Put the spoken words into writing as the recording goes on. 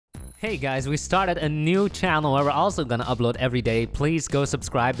Hey guys, we started a new channel where we're also gonna upload every day. Please go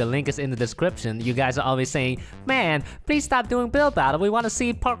subscribe, the link is in the description. You guys are always saying, man, please stop doing build battle. We wanna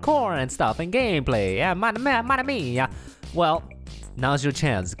see parkour and stuff and gameplay. Yeah, mana mia. Well, now's your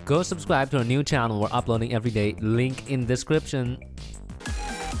chance. Go subscribe to our new channel. We're uploading every day. Link in description.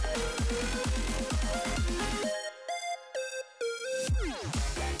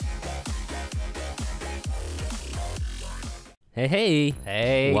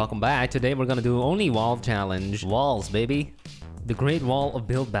 Hey, welcome back. Today we're gonna do only wall challenge. Walls, baby. The great wall of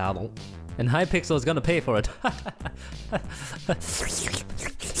build battle. And Hypixel is gonna pay for it.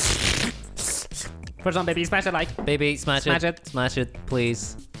 First one, baby, smash it like. Baby, smash it. Smash it,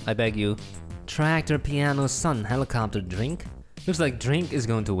 please. I beg you. Tractor, piano, sun, helicopter, drink. Looks like drink is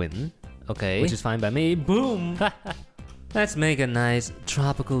going to win. Okay, which is fine by me. Boom! Let's make a nice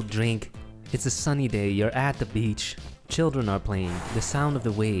tropical drink. It's a sunny day, you're at the beach. Children are playing, the sound of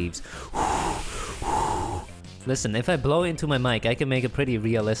the waves. Listen, if I blow into my mic, I can make a pretty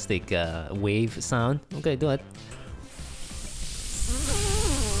realistic wave sound. Okay, do it.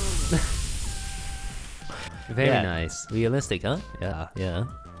 Very nice. Realistic, huh? Yeah.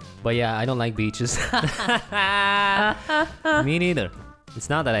 But yeah, I don't like beaches. Me neither. It's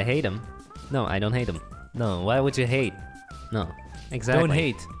not that I hate them. No, I don't hate them. No, why would you hate? No, exactly. Don't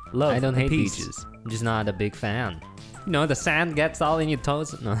hate. Love. I don't hate beaches. I'm just not a big fan. You know, the sand gets all in your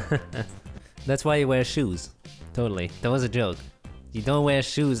toes. No. That's why you wear shoes. Totally. That was a joke. You don't wear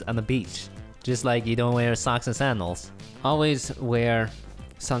shoes on the beach. Just like you don't wear socks and sandals. Always wear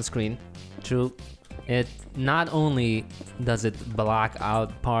sunscreen. True. It not only does it block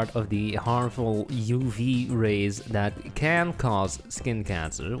out part of the harmful UV rays that can cause skin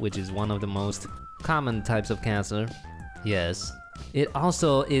cancer, which is one of the most common types of cancer. Yes. It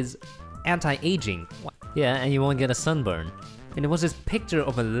also is anti-aging. Yeah, and you won't get a sunburn. And there was this picture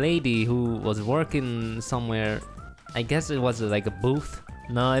of a lady who was working somewhere. I guess it was like a booth.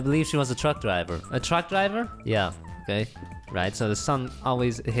 No, I believe she was a truck driver. A truck driver? Yeah, okay. Right, so the sun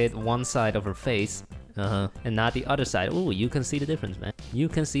always hit one side of her face. And not the other side. Ooh, you can see the difference, man. You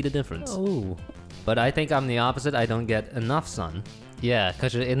can see the difference. Ooh. But I think I'm the opposite. I don't get enough sun. Yeah,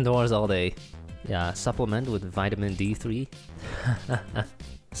 because you're indoors all day. Yeah, supplement with vitamin D3.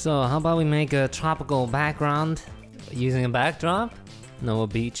 So, how about we make a tropical background using a backdrop? No, a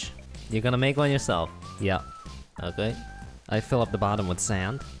beach. You're gonna make one yourself. Yeah. Okay. I fill up the bottom with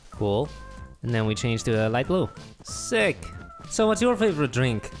sand. Cool. And then we change to a light blue. Sick! So, what's your favorite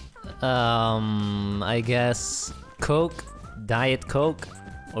drink? I guess Coke, Diet Coke,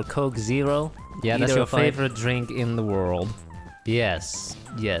 or Coke Zero. Yeah, that's your favorite drink in the world. Yes,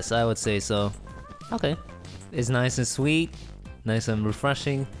 I would say so. Okay. It's nice and sweet, nice and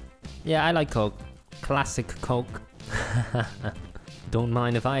refreshing. Yeah, I like Coke. Classic Coke. Don't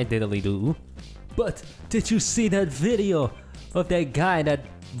mind if I diddly do. But did you see that video of that guy that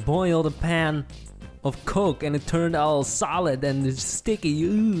boiled a pan of Coke and it turned all solid and sticky?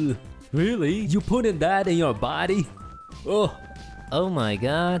 Ooh. Really? You put that in your body? Oh my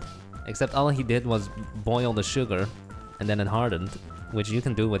god. Except all he did was boil the sugar and then it hardened, which you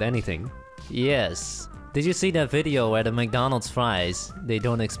can do with anything. Yes. Did you see that video where the McDonald's fries, they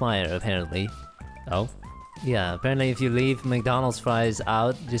don't expire apparently? Oh? Yeah, apparently if you leave McDonald's fries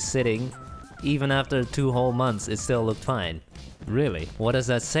out, just sitting, even after 2 whole months, it still looked fine. Really? What does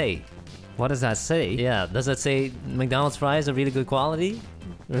that say? What does that say? Yeah, does that say McDonald's fries are really good quality?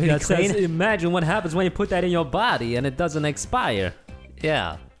 Really that says, imagine what happens when you put that in your body and it doesn't expire.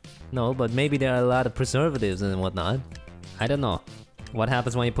 Yeah. No, but maybe there are a lot of preservatives and whatnot. I don't know. What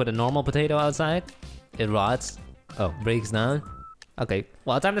happens when you put a normal potato outside? It rots. Oh, breaks down. Okay.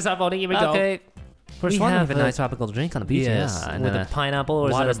 Well, time to start voting. Here we go. Okay. First one, we have a nice tropical drink on the beach. Yes, yeah, with a pineapple or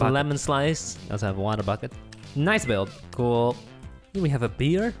is it a lemon slice. I also have a water bucket. Nice build. Cool. Here we have a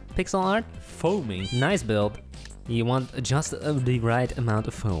beer. Pixel art. Foaming. Nice build. You want just the right amount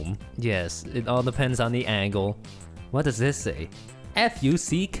of foam. Yes, it all depends on the angle. What does this say?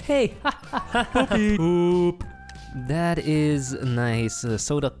 F-U-C-K. Poop. That is a nice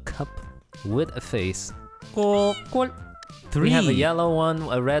soda cup with a face. Cool. 3. We have a yellow one,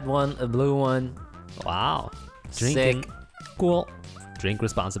 a red one, a blue one. Wow. Drinking. Sick. Cool. Drink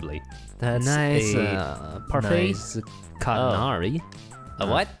responsibly. That's nice. Parfait. Nice Catanari. A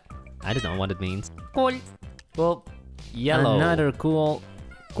what? I don't know what it means. Cool. Well, yellow. Another cool.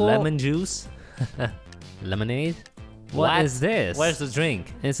 Lemon juice. Lemonade. What is this? Where's the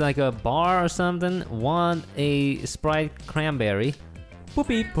drink? It's like a bar or something. Want a Sprite cranberry.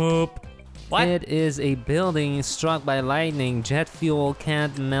 Poopy poop. What? It is a building struck by lightning. Jet fuel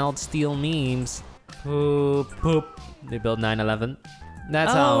can't melt steel memes. Poop. They built 9/11.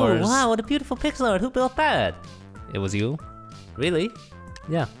 That's ours. Wow, what a beautiful pixel art. Who built that? It was you? Really?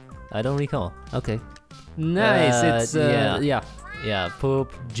 Yeah. I don't recall. Okay. Nice. It's Yeah,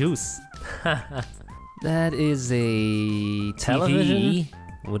 poop. juice. That is a Television? TV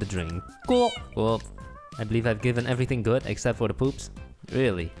with a drink. Cool. Cool. I believe I've given everything good except for the poops.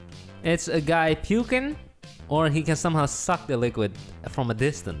 Really? It's a guy puking, or he can somehow suck the liquid from a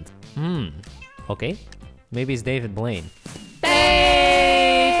distance. Okay. Maybe it's David Blaine.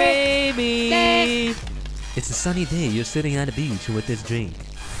 Hey, baby! It's a sunny day. You're sitting on the beach with this drink.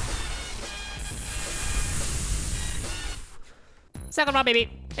 Second round, baby.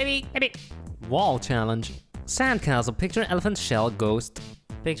 Baby. Wall challenge. Sandcastle. Picture elephant shell ghost.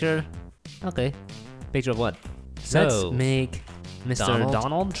 Picture. Okay. Picture of what? So, let's make Mr.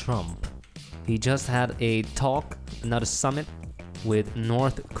 Donald Trump. He just had a talk, another summit with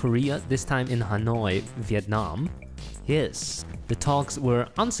North Korea, this time in Hanoi, Vietnam. Yes, the talks were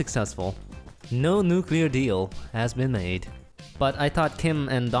unsuccessful. No nuclear deal has been made. But I thought Kim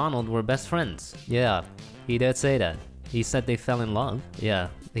and Donald were best friends. Yeah, he did say that. He said they fell in love. Yeah,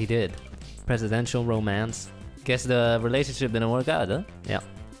 he did. Presidential romance. Guess the relationship didn't work out, huh? Yeah.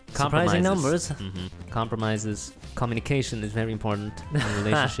 Surprising numbers. Compromises. Communication is very important in a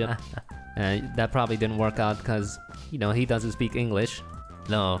relationship. That probably didn't work out because, you know, he doesn't speak English.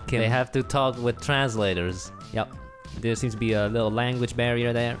 No, Kim. they have to talk with translators. Yep. There seems to be a little language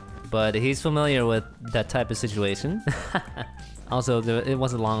barrier there. But he's familiar with that type of situation. Also, it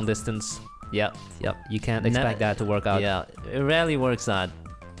was a long distance. Yep. You can't expect that to work out. Yeah, it rarely works out.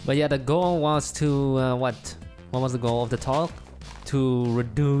 But yeah, the goal was to, what? What was the goal of the talk? To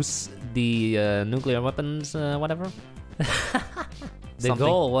reduce the nuclear weapons, whatever? The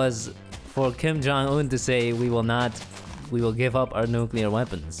goal was for Kim Jong-un to say we will give up our nuclear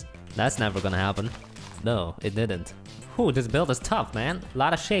weapons. That's never gonna happen. No, it didn't. Ooh, this build is tough, man. A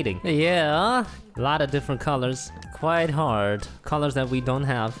lot of shading. Yeah, a lot of different colors. Quite hard. Colors that we don't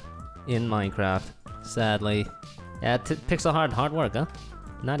have in Minecraft, sadly. Yeah, pixel hard work, huh?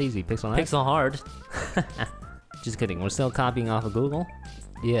 Not easy, pixel art. Pixel hard. Just kidding, we're still copying off of Google.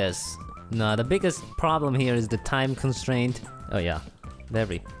 Yes. No, the biggest problem here is the time constraint. Oh yeah,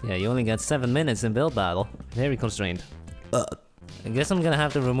 very. Yeah, you only got 7 minutes in build battle. Very constrained. I guess I'm gonna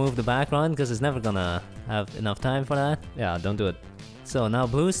have to remove the background because it's never gonna have enough time for that. Yeah, don't do it. So now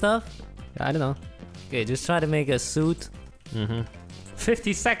blue stuff? I don't know. Okay, just try to make a suit.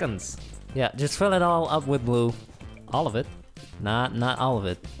 50 seconds. Yeah, just fill it all up with blue. All of it? Not all of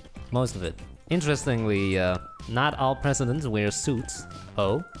it. Most of it. Interestingly, not all presidents wear suits.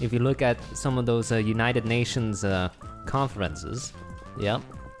 Oh? If you look at some of those United Nations conferences, yeah,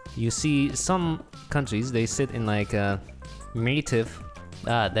 you see some countries, they sit in like native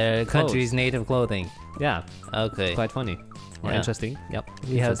their country's native clothing. Yeah. Okay. It's quite funny. Or interesting. Yep.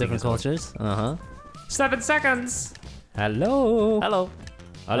 We have different cultures. 7 seconds. Hello. Hello.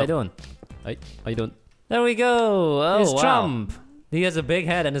 How you doing? Hey, how you doing? There we go. Oh, it's wow. Trump. He has a big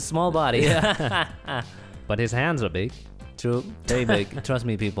head and a small body. But his hands are big. True. Very big. Trust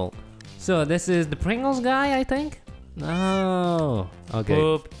me, people. So this is the Pringles guy, I think? Oh. Okay.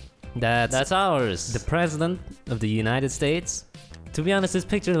 Boop. That's ours. The president of the United States. To be honest, this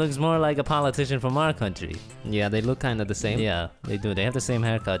picture looks more like a politician from our country. Yeah, they look kind of the same. Yeah, they do. They have the same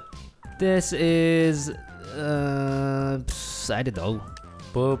haircut. This is... I don't know.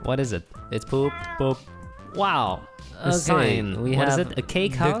 Boop. What is it? It's poop. Boop. Wow. A Okay, sign. we What have is it? A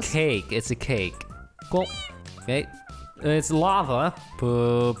cake house? The cake. It's a cake. Cool. Okay. It's lava.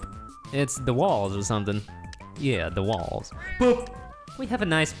 Poop. It's the walls or something. Yeah, the walls. Boop. We have a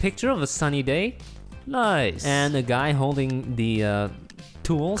nice picture of a sunny day. Nice. And a guy holding the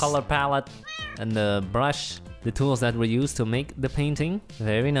tools. Color palette and the brush. The tools that were used to make the painting.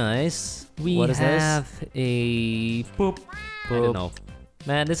 Very nice. We have a... Boop. I don't know.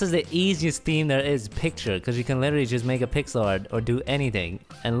 Man, this is the easiest theme there is, picture, because you can literally just make a pixel art or do anything.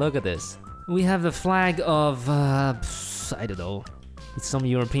 And look at this. We have the flag of, I don't know. It's some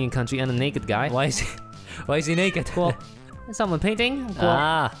European country and a naked guy. Why is he naked? Cool. Someone painting? Cool.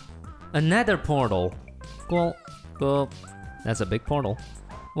 Ah. A nether portal. Cool. Cool. That's a big portal.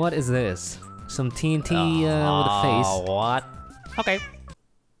 What is this? Some TNT with a face. Oh, what? Okay.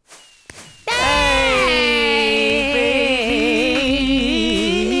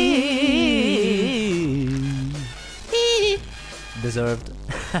 Deserved.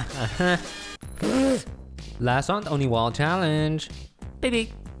 Last one, only wall challenge.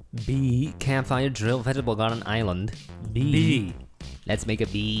 Baby. B, campfire drill, vegetable garden island. B. Let's make a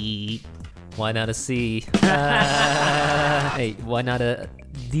B. Why not a C? Hey, why not a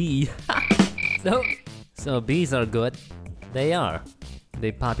D? No. So B's are good. They are.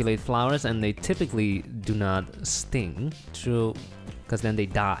 They populate flowers and they typically do not sting. True. Because then they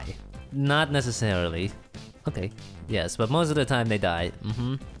die. Not necessarily. Okay. Yes, but most of the time they die.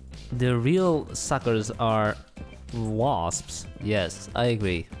 The real suckers are wasps. Yes, I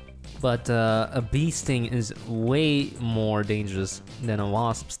agree. But a bee sting is way more dangerous than a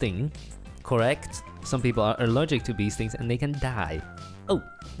wasp sting. Correct. Some people are allergic to bee stings and they can die. Oh,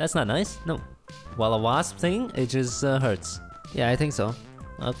 that's not nice. No. While a wasp sting, it just hurts. Yeah, I think so.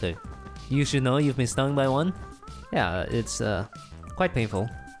 Okay. You should know you've been stung by one? Yeah, it's quite painful.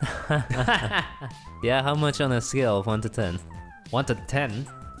 Yeah, how much on a scale of 1 to 10? 1 to 10?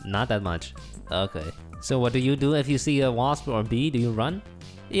 Not that much. Okay. So what do you do if you see a wasp or a bee? Do you run?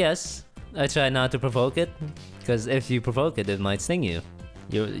 Yes. I try not to provoke it, because if you provoke it, it might sting you.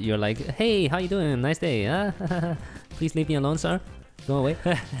 You're like, hey, how you doing? Nice day, huh? Please leave me alone, sir. Go away.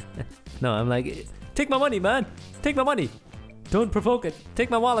 No, I'm like, take my money, man. Take my money. Don't provoke it.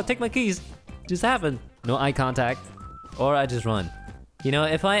 Take my wallet, take my keys. Just happen. No eye contact. Or I just run. You know,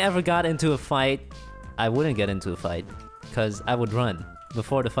 if I ever got into a fight, I wouldn't get into a fight, because I would run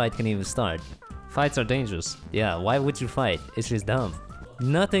before the fight can even start. Fights are dangerous. Yeah, why would you fight? It's just dumb.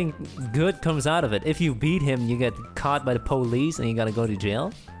 Nothing good comes out of it. If you beat him, you get caught by the police and you gotta go to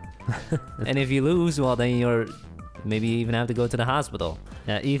jail. And if you lose, well, then you're maybe even have to go to the hospital.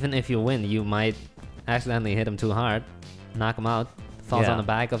 Yeah, even if you win, you might accidentally hit him too hard, knock him out, falls on the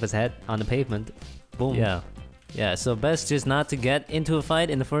back of his head on the pavement. Boom. Yeah. Yeah, so best just not to get into a fight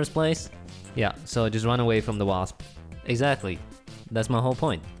in the first place. Yeah, so just run away from the wasp. Exactly. That's my whole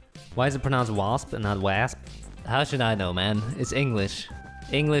point. Why is it pronounced wasp and not wasp? How should I know, man? It's English.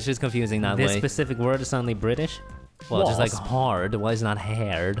 English is confusing that This way. specific word is suddenly British? Well, just like Wasp. hard. Why is it not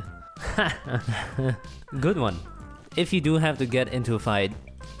haired? Good one. If you do have to get into a fight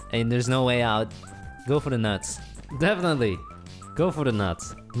and there's no way out, go for the nuts. Definitely. Go for the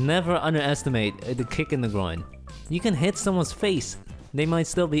nuts. Never underestimate the kick in the groin. You can hit someone's face. They might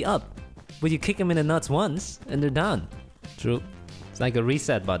still be up. But you kick them in the nuts once and they're down. True. It's like a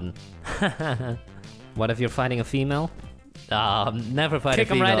reset button. What if you're fighting a female? Never fight Kick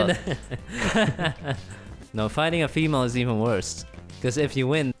a 'em female. right in the... No, fighting a female is even worse. Because if you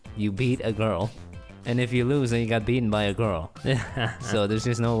win, you beat a girl. And if you lose, then you got beaten by a girl. So there's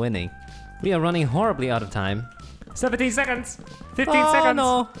just no winning. We are running horribly out of time. 17 seconds. 15 Oh, seconds.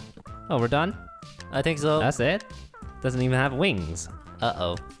 no. Oh, we're done? I think so. That's it? Doesn't even have wings.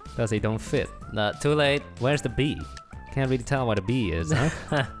 Uh-oh. Because they don't fit. Not too late. Where's the bee? Can't really tell what a bee is,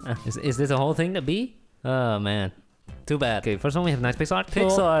 huh? is this a whole thing, the bee? Oh, man. Too bad. Okay, first one we have nice pixel art. Cool.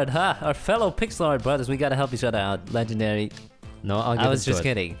 Pixel art, ha! Our fellow pixel art brothers, we gotta help each other out. Legendary. No, I'll give I was it to just it.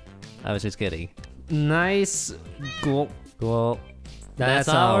 kidding. I was just kidding. Nice. Cool. Cool. That's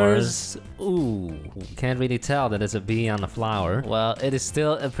ours. Ooh. Can't really tell that it's a bee on the flower. Well, it is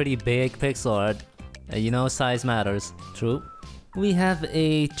still a pretty big pixel art. You know, size matters. True. We have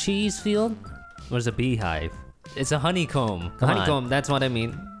a cheese field. Where's a beehive? It's a honeycomb. A Come on. honeycomb, that's what I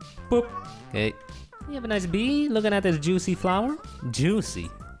mean. Boop. Okay. You have a nice bee looking at this juicy flower. Juicy.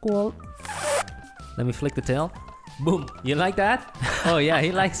 Cool. Let me flick the tail. Boom. You like that? Oh yeah,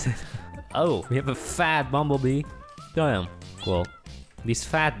 he likes it. Oh, we have a fat bumblebee. Damn. Cool. These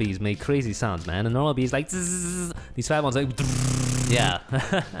fat bees make crazy sounds, man. A normal bee is like zzz. These fat ones like Yeah.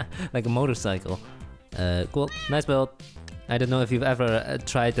 Like a motorcycle. cool. Nice build. I don't know if you've ever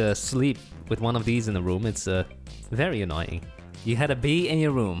tried to sleep with one of these in the room. It's very annoying. You had a bee in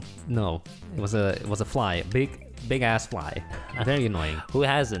your room. No, it was a fly, big ass fly. Very annoying. Who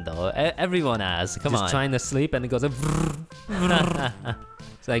hasn't though? Everyone has. Come Just on. trying to sleep and it goes. It's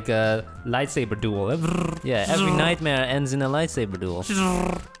like a lightsaber duel. Yeah, every nightmare ends in a lightsaber duel.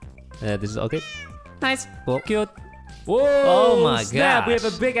 This is okay. Nice. Cool. Cute. Whoa! Oh my snap! We gosh.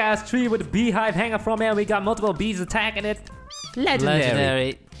 have a big ass tree with a beehive hanging from it, and we got multiple bees attacking it.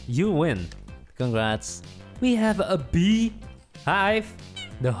 Legendary. You win. Congrats. We have a bee hive.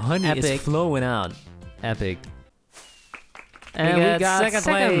 The honey Epic. is flowing out. Epic. And we got second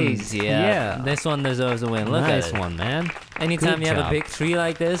place. Yeah. Yeah. This one deserves a win. Look Nice at it. one, man. Anytime Good you have job. a big tree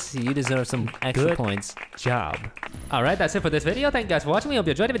like this, you deserve some extra Good points. Job. Alright, that's it for this video. Thank you guys for watching. We hope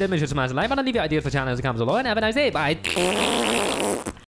you enjoyed it. If you did, make sure to smash the like button, leave your ideas for channels in the comments below, and have a nice day. Bye.